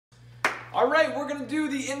All right, we're gonna do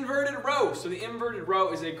the inverted row. So the inverted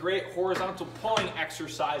row is a great horizontal pulling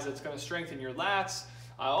exercise that's gonna strengthen your lats.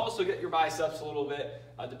 Also get your biceps a little bit,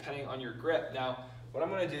 depending on your grip. Now, what I'm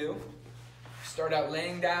gonna do, start out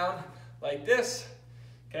laying down like this,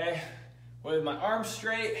 okay, with my arms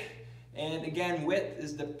straight. And again, width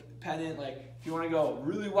is dependent, like if you wanna go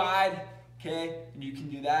really wide, okay, and you can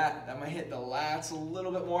do that. That might hit the lats a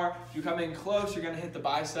little bit more. If you come in close, you're gonna hit the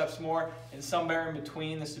biceps more, and somewhere in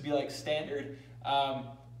between, this would be like standard,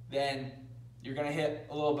 then you're gonna hit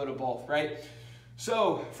a little bit of both, right?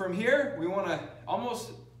 So from here, we wanna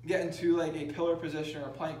almost get into like a pillar position or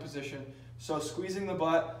a plank position. So squeezing the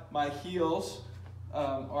butt, my heels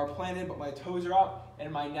are planted, but my toes are up,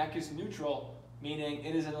 and my neck is neutral, meaning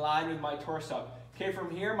it is in line with my torso. Okay, from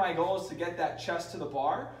here, my goal is to get that chest to the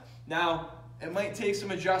bar. Now, it might take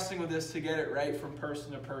some adjusting with this to get it right from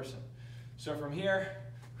person to person. So from here,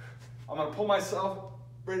 I'm gonna pull myself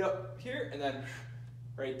right up here and then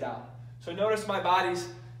right down. So notice my body's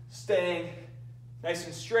staying nice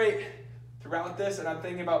and straight throughout this, and I'm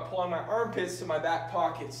thinking about pulling my armpits to my back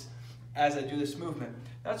pockets as I do this movement.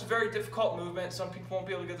 That's a very difficult movement. Some people won't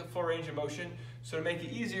be able to get the full range of motion. So to make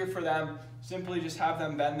it easier for them, simply just have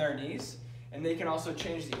them bend their knees. And they can also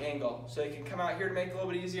change the angle. So they can come out here to make it a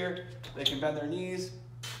little bit easier. They can bend their knees.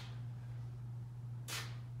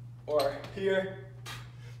 Or here.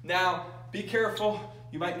 Now, be careful.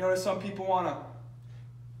 You might notice some people want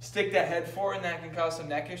to stick that head forward, and that can cause some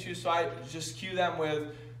neck issues. So I just cue them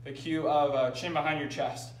with the cue of chin behind your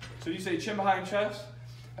chest. So you say chin behind chest,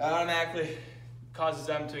 that automatically causes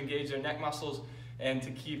them to engage their neck muscles and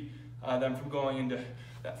to keep them from going into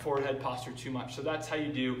that forward head posture too much. So that's how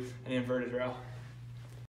you do an inverted row.